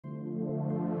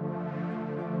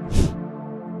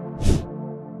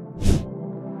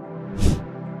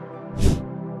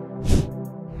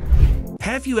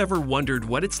Have you ever wondered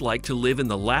what it's like to live in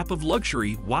the lap of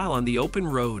luxury while on the open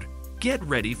road? Get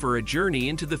ready for a journey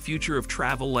into the future of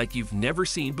travel like you've never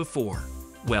seen before.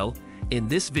 Well, in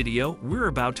this video, we're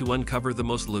about to uncover the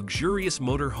most luxurious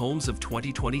motorhomes of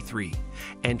 2023.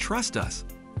 And trust us,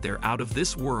 they're out of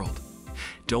this world.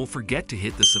 Don't forget to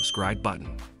hit the subscribe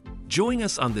button. Join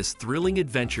us on this thrilling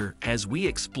adventure as we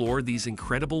explore these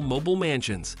incredible mobile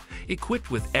mansions, equipped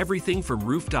with everything from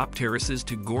rooftop terraces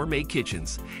to gourmet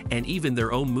kitchens, and even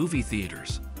their own movie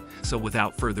theaters. So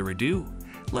without further ado,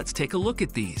 let's take a look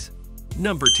at these.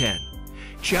 Number 10.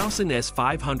 Chausson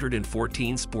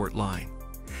S514 Sportline.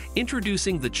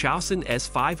 Introducing the Chausson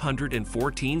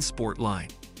S514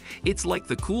 Sportline. It's like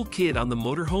the cool kid on the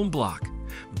motorhome block.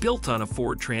 Built on a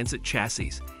Ford Transit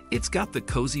chassis, it's got the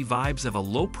cozy vibes of a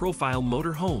low-profile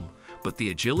motorhome, but the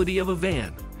agility of a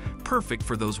van. Perfect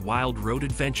for those wild road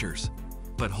adventures.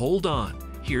 But hold on,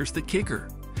 here's the kicker.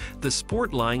 The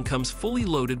Sportline comes fully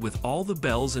loaded with all the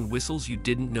bells and whistles you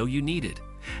didn't know you needed.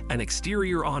 An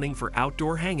exterior awning for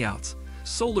outdoor hangouts,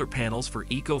 solar panels for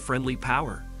eco-friendly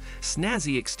power,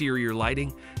 snazzy exterior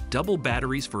lighting, double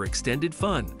batteries for extended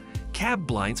fun, cab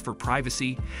blinds for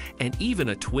privacy, and even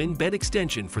a twin bed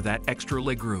extension for that extra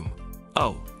legroom.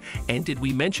 Oh, and did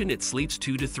we mention it sleeps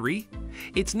 2 to 3?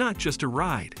 It's not just a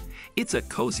ride, it's a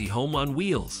cozy home on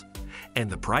wheels. And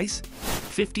the price?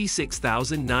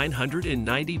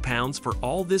 £56,990 for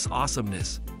all this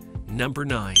awesomeness. Number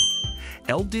 9.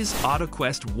 Eldis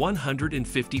AutoQuest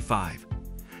 155.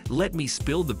 Let me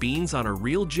spill the beans on a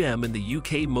real gem in the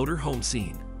UK motorhome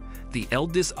scene. The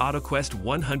Eldis AutoQuest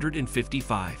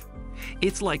 155.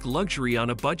 It's like luxury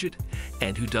on a budget,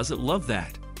 and who doesn't love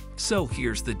that? So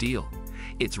here's the deal.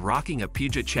 It's rocking a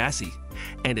Peugeot chassis,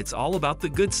 and it's all about the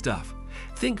good stuff.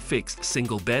 Think fixed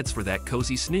single beds for that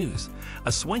cozy snooze,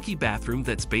 a swanky bathroom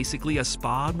that's basically a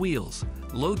spa on wheels,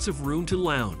 loads of room to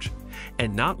lounge,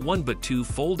 and not one but 2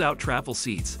 fold-out travel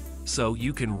seats, so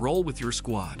you can roll with your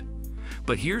squad.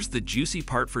 But here's the juicy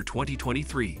part for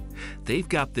 2023. They've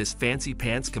got this fancy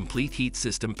pants complete heat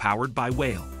system powered by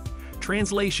Whale.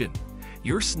 Translation: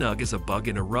 you're snug as a bug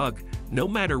in a rug, no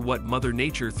matter what Mother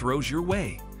Nature throws your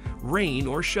way. Rain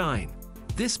or shine,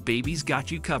 this baby's got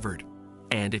you covered.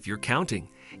 And if you're counting,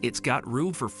 it's got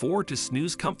room for 4 to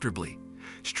snooze comfortably,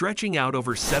 stretching out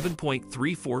over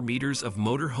 7.34 meters of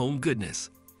motorhome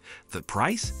goodness. The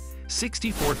price?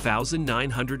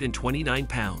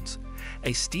 £64,929.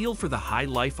 A steal for the high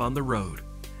life on the road.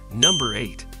 Number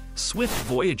 8. Swift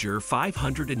Voyager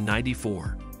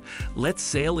 594. Let's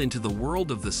sail into the world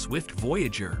of the Swift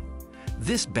Voyager.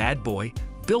 This bad boy,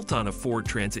 built on a Ford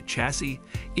Transit chassis,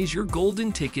 is your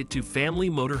golden ticket to family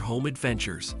motorhome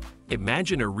adventures.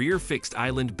 Imagine a rear-fixed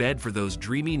island bed for those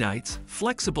dreamy nights,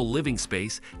 flexible living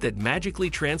space that magically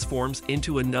transforms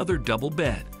into another double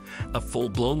bed, a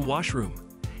full-blown washroom.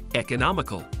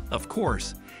 Economical, of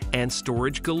course, and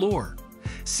storage galore.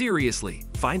 Seriously,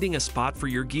 finding a spot for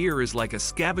your gear is like a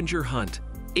scavenger hunt.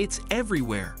 It's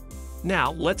everywhere.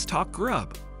 Now let's talk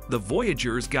grub. The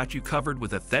Voyager's got you covered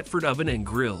with a Thetford oven and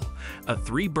grill, a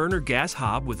 3-burner gas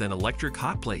hob with an electric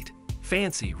hot plate.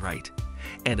 Fancy, right?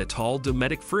 And a tall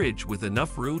Dometic fridge with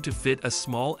enough room to fit a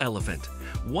small elephant,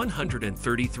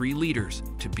 133 liters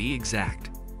to be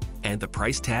exact. And the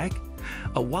price tag?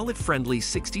 A wallet-friendly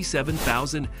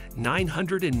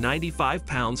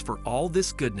 £67,995 for all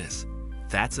this goodness.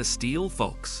 That's a steal,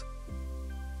 folks.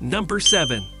 Number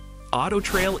 7.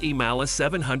 AutoTrail Imala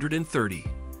 730.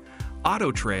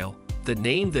 AutoTrail, the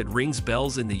name that rings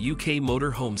bells in the UK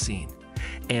motorhome scene.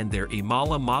 And their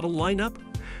Imala model lineup?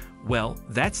 Well,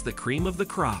 that's the cream of the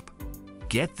crop.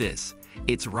 Get this,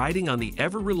 it's riding on the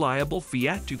ever-reliable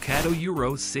Fiat Ducato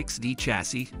Euro 6D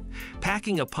chassis,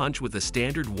 packing a punch with a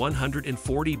standard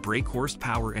 140 brake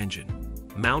horsepower engine.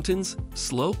 Mountains,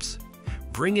 slopes,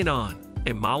 bring it on,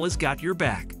 Imala's got your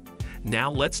back.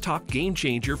 Now let's talk game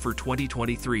changer for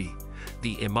 2023.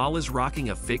 The Imala's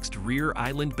rocking a fixed rear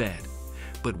island bed.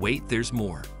 But wait, there's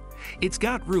more. It's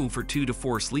got room for 2 to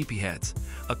 4 sleepyheads,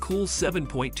 a cool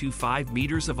 7.25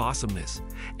 meters of awesomeness,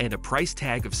 and a price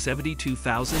tag of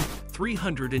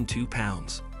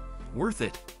 £72,302. Worth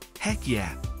it? Heck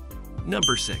yeah!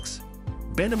 Number 6.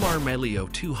 Benimar Melio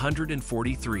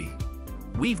 243.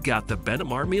 We've got the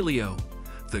Benimar Melio,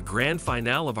 the grand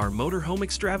finale of our motorhome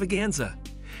extravaganza.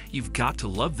 You've got to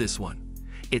love this one.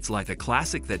 It's like a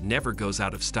classic that never goes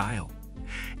out of style.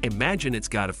 Imagine it's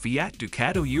got a Fiat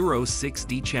Ducato Euro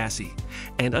 6D chassis,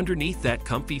 and underneath that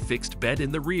comfy fixed bed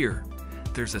in the rear,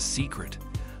 there's a secret,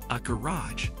 a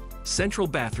garage, central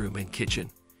bathroom and kitchen,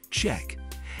 check.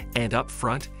 And up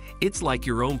front, it's like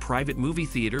your own private movie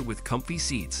theater with comfy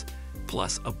seats,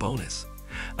 plus a bonus,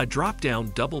 a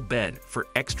drop-down double bed for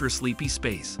extra sleepy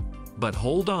space. But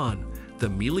hold on, the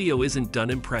Melio isn't done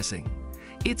impressing.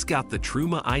 It's got the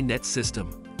Truma iNet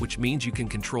system, which means you can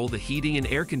control the heating and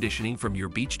air conditioning from your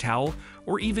beach towel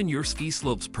or even your ski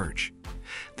slopes perch.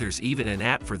 There's even an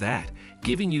app for that,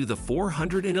 giving you the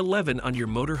 411 on your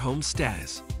motorhome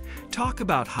status. Talk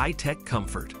about high-tech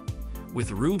comfort.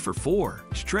 With room for 4,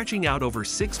 stretching out over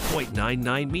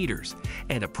 6.99 meters,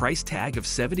 and a price tag of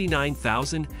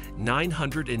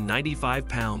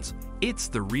 £79,995, it's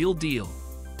the real deal.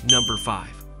 Number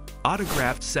 5.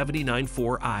 Autographed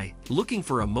 794i. Looking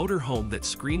for a motorhome that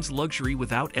screams luxury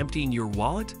without emptying your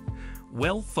wallet?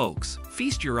 Well, folks,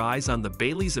 feast your eyes on the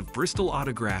Baileys of Bristol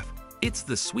Autograph. It's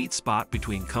the sweet spot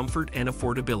between comfort and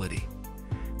affordability.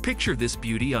 Picture this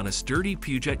beauty on a sturdy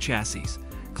Peugeot chassis,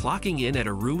 clocking in at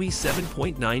a roomy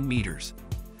 7.9 meters.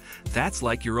 That's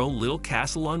like your own little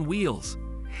castle on wheels.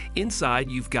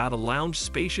 Inside, you've got a lounge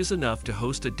spacious enough to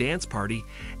host a dance party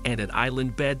and an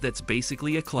island bed that's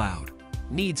basically a cloud.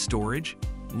 Need storage?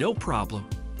 No problem.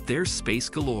 There's space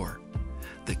galore.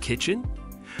 The kitchen?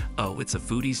 Oh, it's a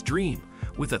foodie's dream,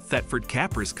 with a Thetford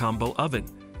Capris combo oven,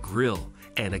 grill,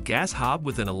 and a gas hob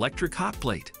with an electric hot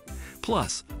plate.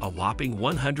 Plus, a whopping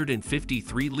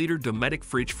 153-liter Dometic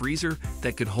fridge freezer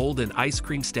that could hold an ice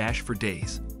cream stash for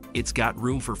days. It's got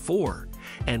room for 4,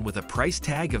 and with a price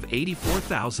tag of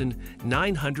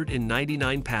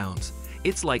 £84,999,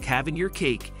 it's like having your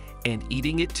cake and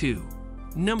eating it too.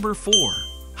 Number 4.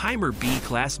 HYMER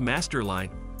B-Class Masterline.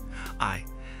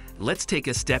 Let's take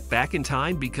a step back in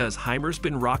time because HYMER's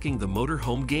been rocking the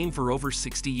motorhome game for over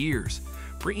 60 years,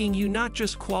 bringing you not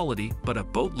just quality, but a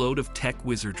boatload of tech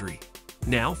wizardry.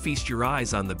 Now feast your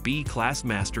eyes on the B-Class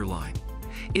Masterline.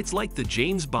 It's like the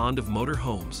James Bond of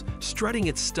motorhomes, strutting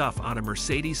its stuff on a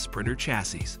Mercedes Sprinter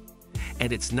chassis.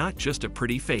 And it's not just a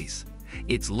pretty face.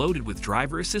 It's loaded with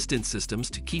driver assistance systems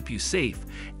to keep you safe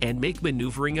and make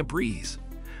maneuvering a breeze.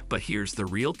 But here's the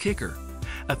real kicker.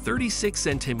 A 36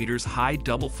 centimeters high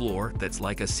double floor that's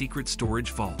like a secret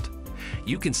storage vault.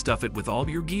 You can stuff it with all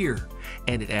your gear,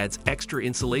 and it adds extra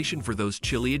insulation for those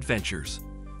chilly adventures.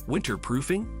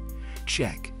 Winterproofing?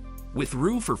 Check. With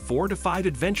room for 4 to 5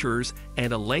 adventurers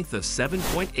and a length of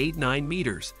 7.89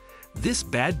 meters, this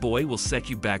bad boy will set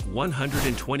you back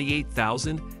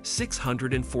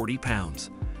 128,640 pounds.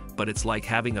 But it's like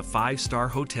having a 5-star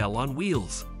hotel on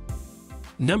wheels.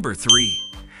 Number 3.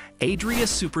 Adria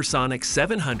Supersonic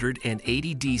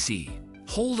 780 DC.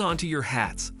 Hold on to your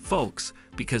hats, folks,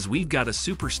 because we've got a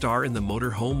superstar in the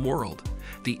motorhome world.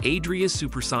 The Adria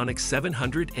Supersonic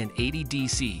 780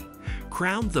 DC,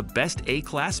 crowned the best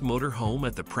A-Class motorhome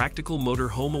at the Practical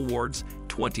Motorhome Awards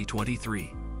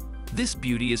 2023. This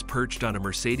beauty is perched on a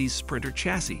Mercedes Sprinter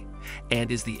chassis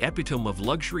and is the epitome of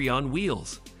luxury on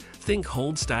wheels. Think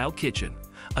home-style kitchen,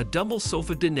 a double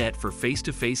sofa dinette for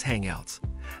face-to-face hangouts,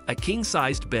 a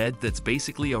king-sized bed that's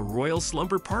basically a royal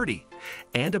slumber party,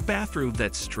 and a bathroom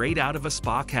that's straight out of a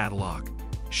spa catalog.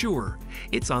 Sure,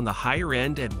 it's on the higher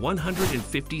end at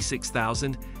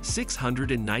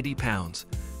 156,690 pounds,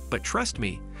 but trust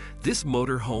me, this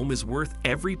motorhome is worth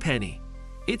every penny.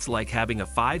 It's like having a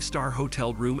 5-star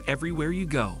hotel room everywhere you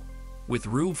go. With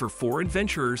room for 4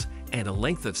 adventurers and a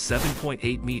length of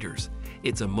 7.8 meters,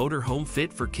 it's a motorhome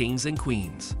fit for kings and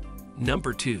queens.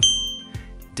 Number 2.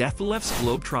 Deathlefts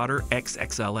Globetrotter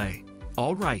XXLA.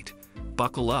 Alright,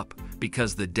 buckle up,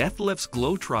 because the Deathlefts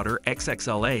Globetrotter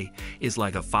XXLA is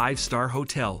like a 5-star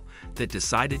hotel that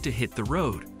decided to hit the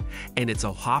road, and it's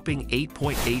a hopping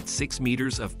 8.86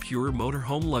 meters of pure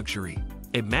motorhome luxury.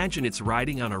 Imagine it's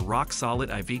riding on a rock-solid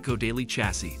Iveco Daily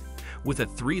chassis, with a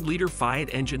 3-liter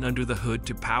Fiat engine under the hood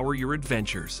to power your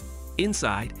adventures.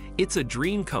 Inside, it's a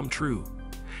dream come true.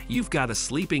 You've got a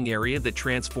sleeping area that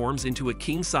transforms into a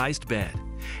king-sized bed,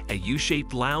 a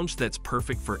U-shaped lounge that's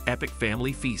perfect for epic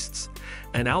family feasts,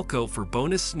 an alcove for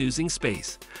bonus snoozing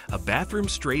space, a bathroom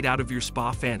straight out of your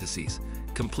spa fantasies,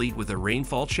 complete with a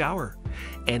rainfall shower,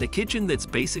 and a kitchen that's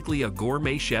basically a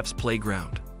gourmet chef's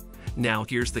playground. Now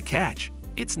here's the catch.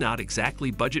 It's not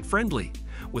exactly budget-friendly,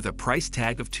 with a price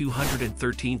tag of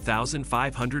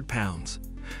 £213,500.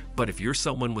 But if you're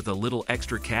someone with a little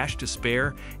extra cash to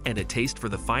spare and a taste for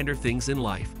the finer things in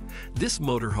life, this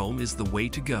motorhome is the way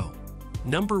to go.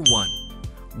 Number 1.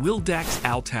 Wildax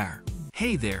Altair.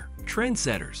 Hey there,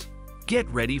 trendsetters! Get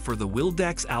ready for the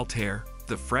Wildax Altair,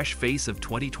 the fresh face of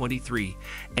 2023,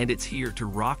 and it's here to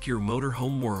rock your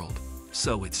motorhome world.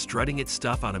 So it's strutting its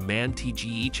stuff on a MAN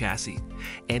TGE chassis,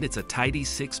 and it's a tidy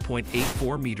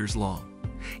 6.84 meters long.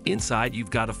 Inside, you've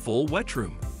got a full wet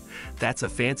room. That's a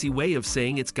fancy way of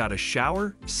saying it's got a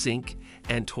shower, sink,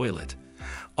 and toilet,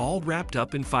 all wrapped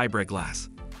up in fiberglass.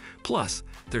 Plus,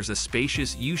 there's a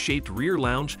spacious U-shaped rear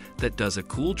lounge that does a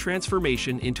cool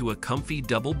transformation into a comfy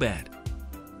double bed.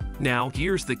 Now,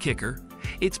 here's the kicker.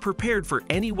 It's prepared for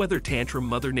any weather tantrum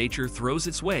Mother Nature throws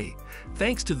its way,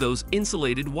 thanks to those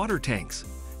insulated water tanks.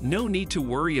 No need to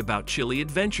worry about chilly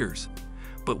adventures.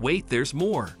 But wait, there's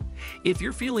more. If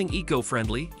you're feeling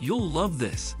eco-friendly, you'll love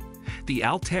this. The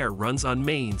Altair runs on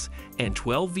mains and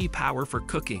 12V power for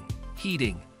cooking,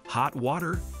 heating, hot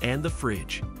water, and the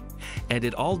fridge. And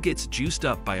it all gets juiced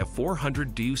up by a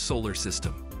 400 solar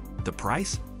system. The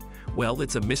price? Well,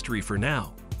 it's a mystery for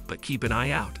now, but keep an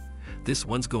eye out. This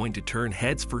one's going to turn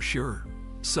heads for sure.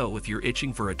 So if you're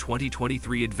itching for a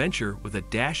 2023 adventure with a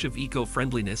dash of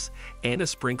eco-friendliness and a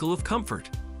sprinkle of comfort,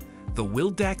 the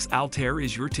Wildax Altair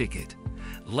is your ticket.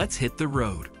 Let's hit the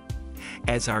road.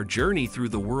 As our journey through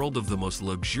the world of the most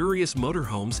luxurious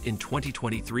motorhomes in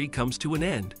 2023 comes to an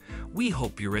end, we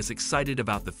hope you're as excited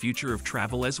about the future of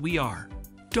travel as we are.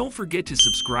 Don't forget to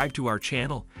subscribe to our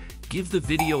channel, give the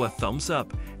video a thumbs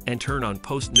up, and turn on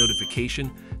post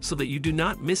notification so that you do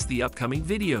not miss the upcoming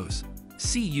videos.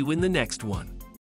 See you in the next one.